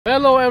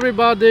Hello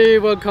everybody,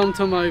 welcome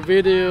to my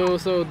video.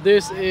 So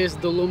this is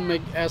the Lumix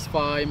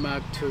S5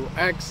 Mark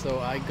IIX. So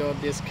I got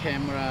this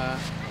camera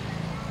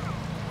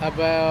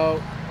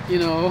about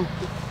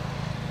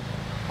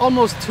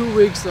almost 2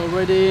 weeks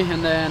already,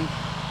 and then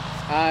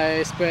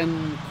I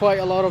spend quite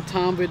a lot of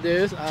time with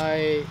this.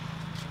 I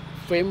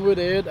film with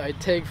it, I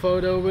take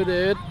photo with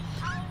it,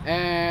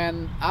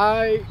 and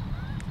I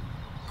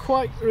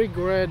quite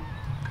regret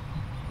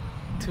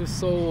to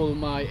sold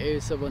my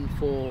A7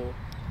 IV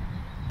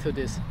to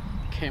this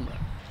camera.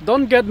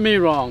 Don't get me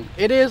wrong,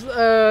 it is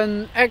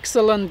an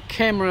excellent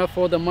camera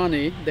for the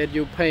money that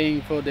you're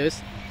paying for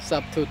this,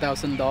 sub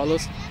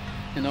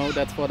 $2,000.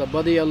 That's for the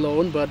body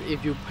alone. But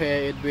if you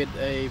pair it with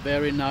a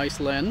very nice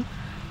lens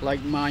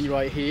like mine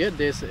right here,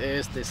 this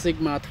is the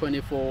Sigma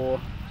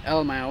 24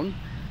 L mount,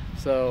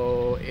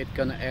 so it's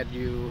gonna add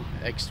you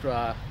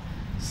extra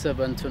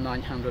 $700 to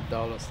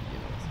 $900,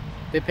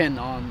 depend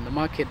on the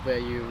market where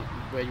you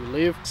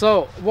live.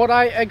 So what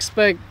I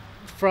expect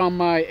from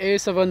my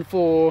A7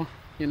 IV,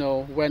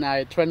 when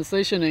I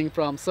transitioning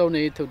from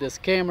Sony to this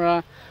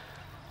camera,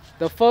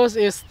 the first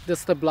is the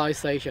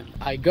stabilization.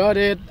 I got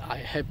it, I'm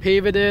happy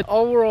with it.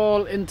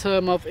 Overall, in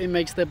terms of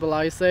image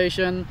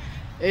stabilization,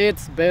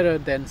 it's better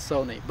than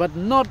Sony, but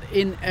not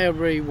in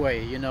every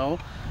way,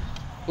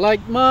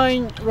 Like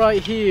mine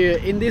right here,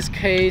 in this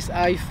case,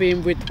 I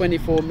film with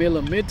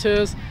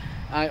 24mm.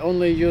 I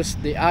only use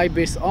the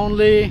IBIS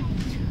only.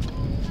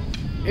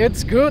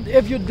 It's good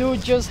if you do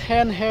just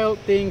handheld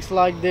things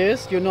like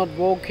this. You're not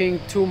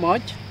walking too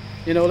much.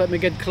 Let me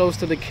get close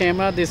to the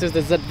camera. This is the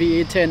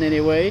ZV-E10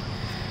 anyway.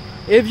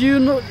 If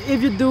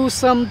you do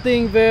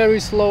something very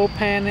slow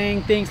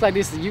panning, things like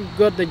this, you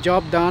got the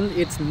job done.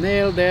 It's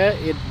nailed there.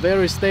 It's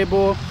very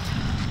stable.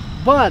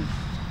 But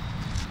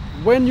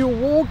when you're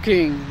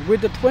walking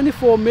with the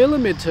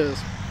 24mm,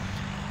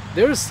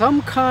 there's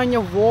some kind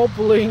of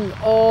wobbling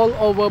all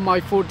over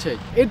my footage.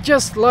 It's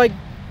just like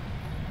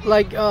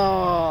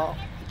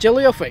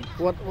jellyfish.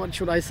 What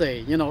should I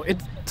say?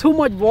 It's too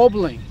much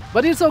wobbling,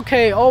 but it's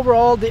okay.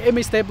 Overall, the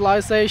image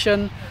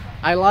stabilization,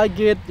 I like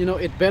it.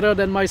 It's better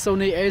than my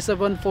Sony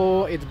A7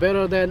 IV. It's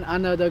better than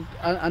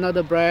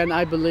another brand,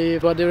 I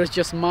believe. But there is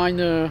just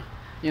minor,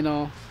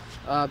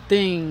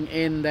 thing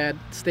in that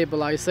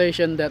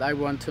stabilization that I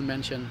want to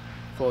mention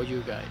for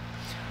you guys.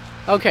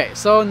 Okay,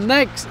 so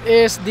next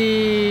is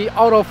the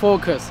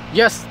autofocus.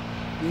 Yes,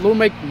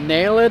 Lumix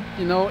nailed it.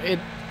 It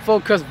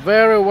focused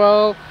very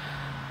well.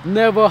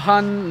 Never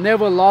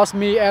lost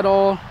me at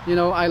all.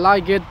 I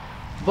like it,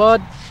 but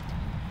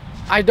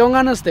I don't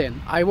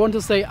understand. I want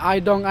to say I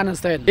don't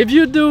understand. If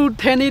you do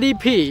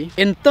 1080p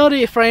in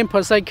 30 frames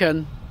per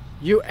second,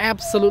 you're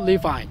absolutely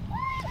fine.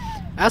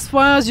 As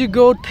far as you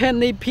go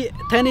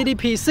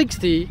 1080p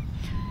 60,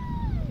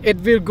 it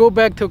will go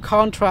back to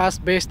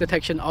contrast based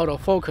detection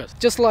autofocus,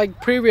 just like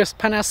previous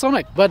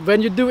Panasonic. But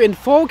when you do in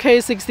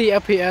 4K 60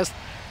 fps,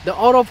 the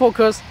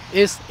autofocus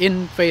is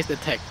in phase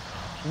detect,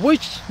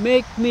 which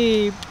make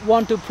me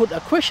want to put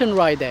a question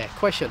right there.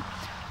 Question: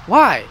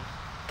 why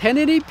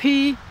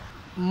 1080p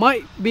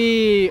might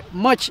be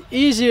much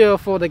easier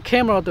for the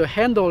camera to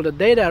handle the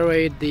data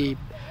rate, the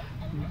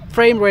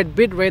frame rate,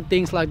 bit rate,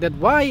 things like that?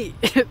 Why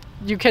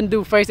you can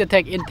do face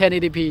detect in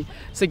 1080p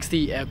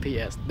 60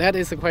 fps? That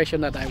is a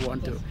question that I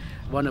want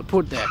to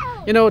put there.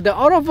 The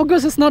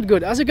autofocus is not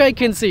good. As you guys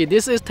can see,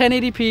 this is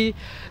 1080p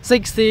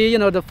 60.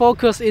 The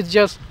focus is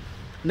just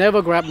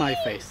never grab my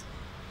face,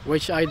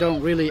 which I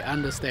don't really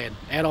understand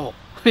at all.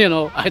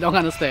 I don't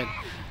understand.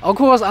 Of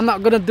course, I'm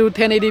not gonna do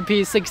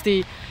 1080p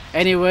 60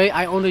 anyway.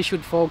 I only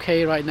shoot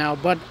 4K right now,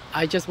 but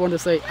I just want to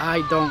say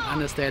I don't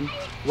understand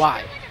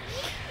why.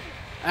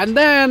 And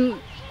then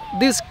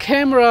this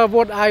camera,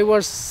 what I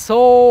was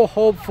so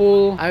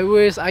hopeful, I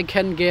wish I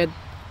can get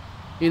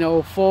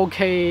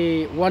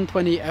 4K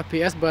 120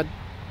 fps, but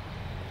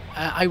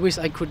I wish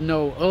I could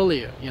know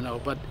earlier,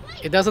 but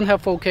it doesn't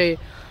have 4K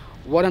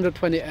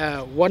 120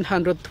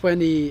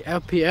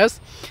 fps.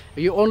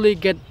 You only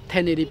get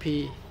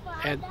 1080p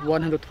at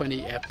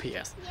 120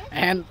 fps,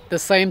 and the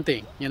same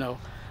thing,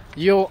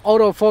 your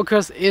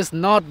autofocus is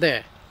not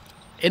there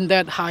in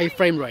that high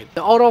frame rate.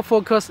 The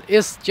autofocus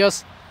is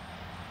just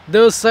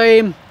the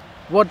same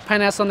what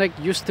Panasonic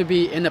used to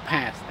be in the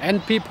past,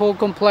 and people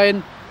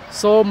complain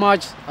so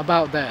much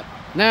about that.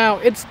 Now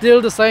it's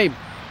still the same.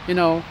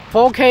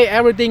 4K,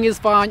 everything is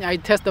fine. I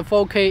test the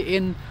 4K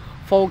in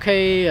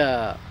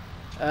 4K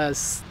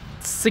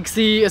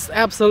 60 is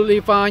absolutely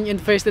fine. In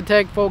face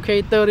detect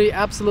 4K 30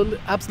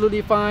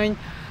 absolutely fine.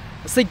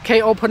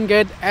 6K open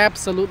gate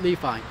absolutely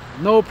fine.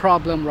 No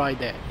problem right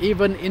there.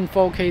 Even in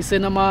 4K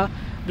cinema,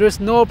 there's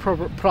no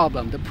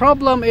problem. The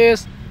problem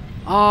is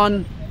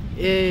on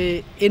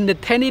in the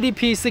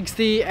 1080p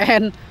 60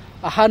 and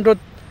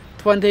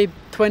 120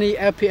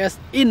 fps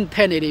in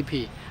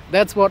 1080p.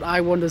 That's what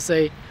I want to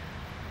say.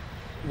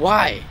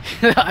 Why?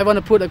 I want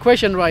to put a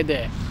question right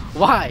there.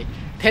 Why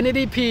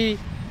 1080p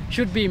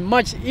should be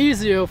much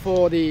easier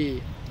for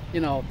the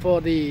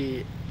for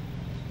the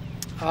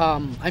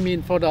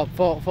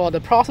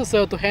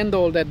processor to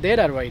handle that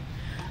data rate,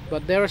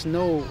 but there is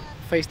no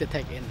face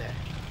detect in there.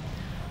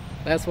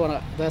 That's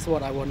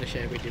what I want to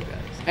share with you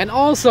guys. And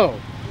also,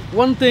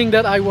 one thing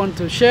that I want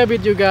to share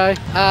with you guys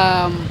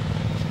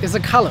is the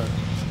color.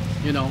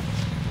 You know,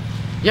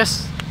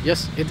 yes,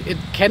 it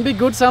can be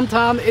good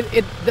sometimes.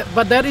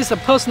 But that is a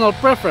personal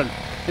preference.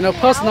 You know,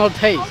 personal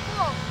taste.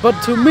 But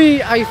to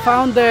me, I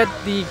found that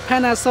the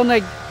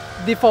Panasonic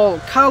default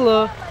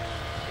color,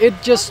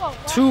 it's just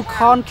too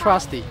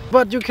contrasty.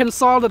 But you can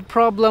solve that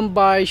problem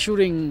by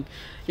shooting,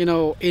 you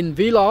know, in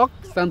vlog,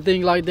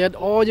 something like that,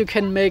 or you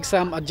can make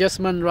some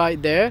adjustment right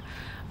there.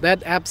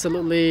 That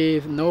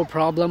absolutely no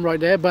problem right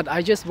there. But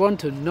I just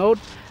want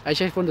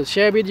to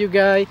share with you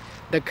guys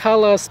the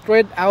color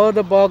straight out of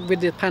the box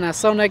with the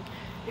Panasonic.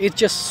 It's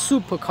just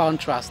super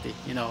contrasty,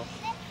 you know.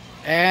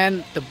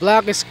 And the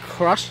black is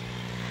crushed,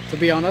 to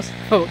be honest.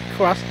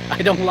 Crushed.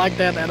 I don't like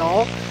that at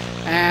all.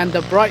 And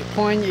the bright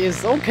point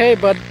is okay,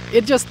 but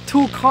it's just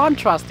too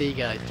contrasty,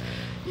 guys.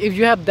 If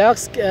you have dark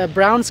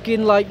brown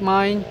skin like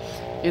mine,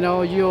 you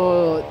know,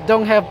 you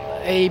don't have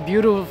a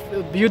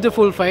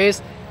beautiful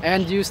face,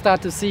 and you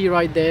start to see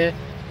right there,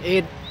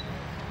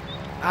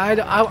 I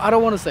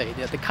don't want to say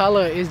that the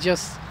color is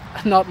just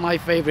not my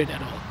favorite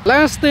at all.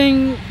 Last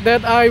thing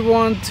that I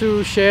want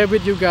to share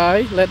with you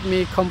guys, let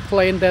me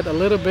complain that a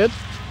little bit.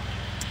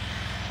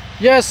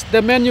 Yes,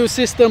 the menu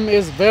system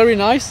is very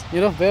nice,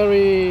 you know,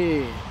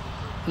 very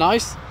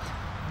nice,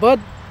 but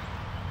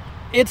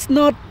it's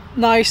not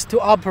nice to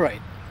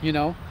operate, you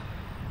know.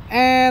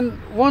 And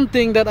one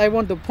thing that I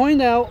want to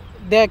point out,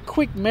 their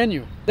quick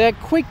menu,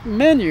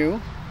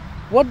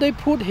 what they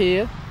put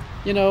here,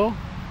 you know,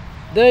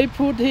 they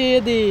put here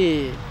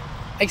the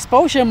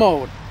exposure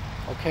mode.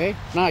 Okay,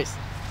 nice.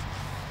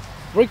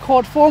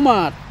 Record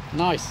format,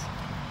 nice.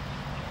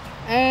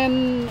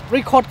 And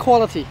record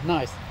quality,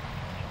 nice.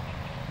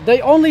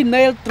 They only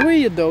nailed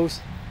 3 of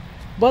those.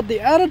 But the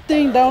other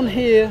thing down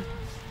here,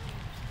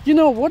 you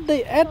know what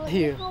they add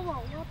here?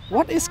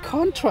 What is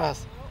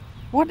contrast?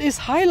 What is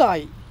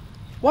highlight?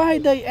 Why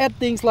they add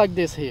things like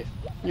this here?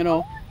 You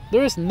know,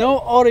 there is no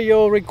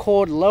audio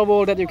record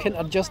level that you can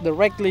adjust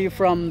directly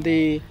from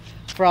the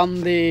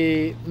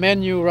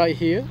menu right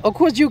here. Of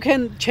course, you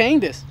can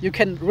change this, you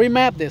can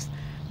remap this,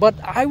 but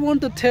I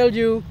want to tell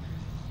you,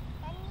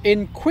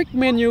 in quick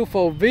menu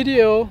for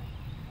video,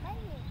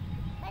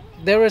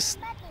 there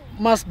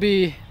must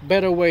be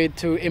better way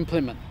to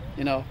implement.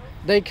 You know,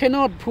 they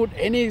cannot put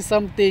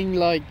something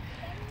like,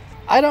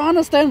 I don't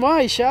understand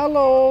why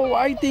shallow,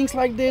 why things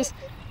like this.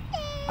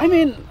 I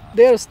mean,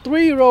 there's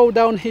 3 rows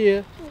down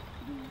here.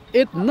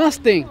 It's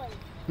nothing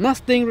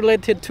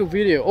related to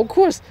video. Of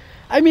course,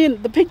 I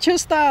mean, the picture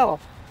style,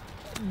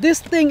 this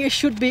thing, it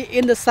should be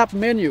in the sub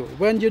menu.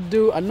 When you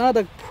do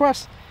another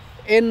press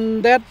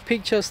in that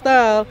picture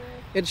style,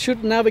 it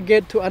should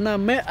navigate to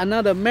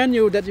another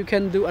menu that you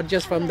can do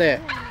adjust from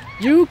there.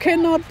 You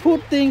cannot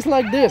put things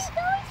like this.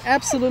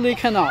 Absolutely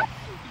cannot.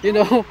 You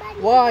know,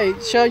 why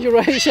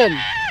saturation?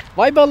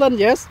 White balance,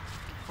 yes,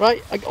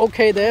 right,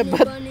 okay there,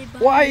 but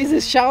why is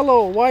it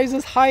shallow? Why is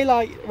this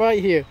highlight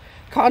right here?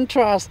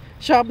 Contrast,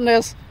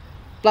 sharpness,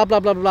 blah blah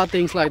blah blah,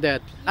 things like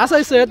that. As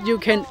I said, you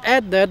can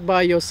add that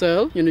by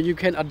yourself. You know, you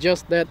can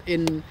adjust that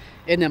in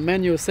a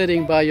menu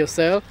setting by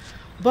yourself.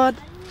 But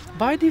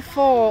by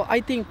default, I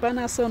think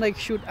Panasonic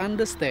should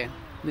understand.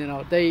 You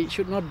know, they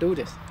should not do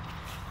this.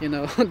 You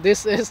know,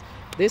 this is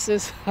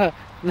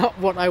not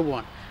what I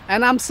want.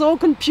 And I'm so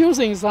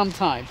confusing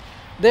sometimes.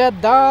 Their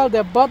dial,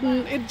 their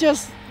button,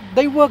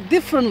 they work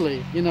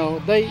differently. You know,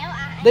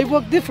 they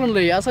work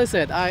differently. As I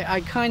said,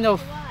 I kind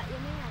of,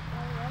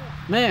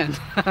 man,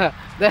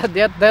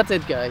 that's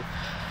it, guys.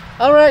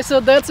 All right, so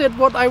that's it,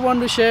 what I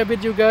want to share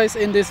with you guys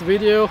in this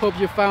video. Hope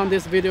you found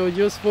this video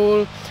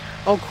useful.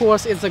 Of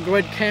course, it's a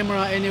great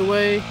camera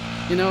anyway,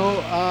 you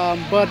know,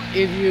 but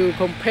if you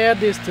compare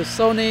this to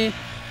Sony,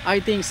 I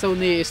think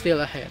Sony is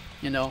still ahead,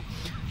 you know.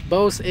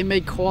 Both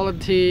image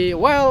quality,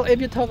 well, if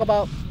you talk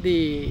about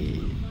the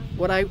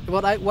what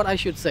I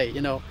should say,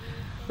 you know,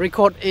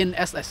 record in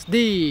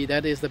SSD,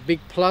 that is the big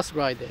plus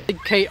right there.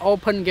 6K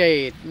open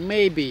gate,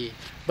 maybe,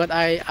 but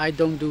I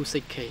don't do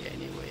 6K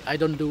anyway. I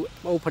don't do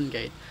open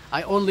gate.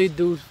 I only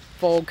do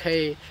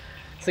 4K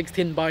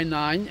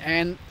 16:9,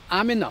 and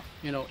I'm enough.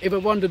 You know, if I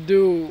want to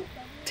do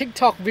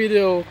TikTok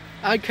video,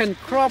 I can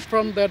crop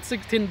from that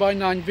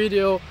 16:9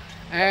 video,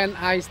 and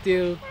I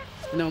still,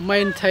 you know,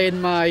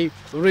 maintain my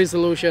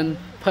resolution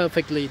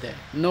perfectly there.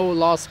 No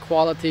lost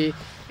quality.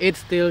 It's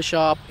still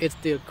sharp. It's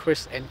still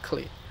crisp and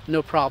clear.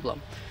 No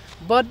problem.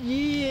 But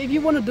yeah, if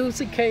you want to do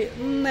 6K,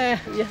 nah,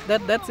 yeah,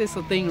 that is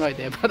the thing right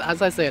there. But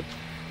as I said,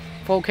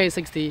 4K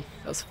 60,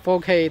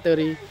 4K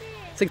 30,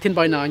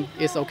 16:9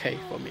 is okay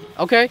for me.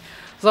 Okay,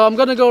 so I'm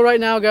gonna go right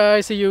now,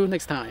 guys. See you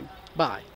next time. Bye.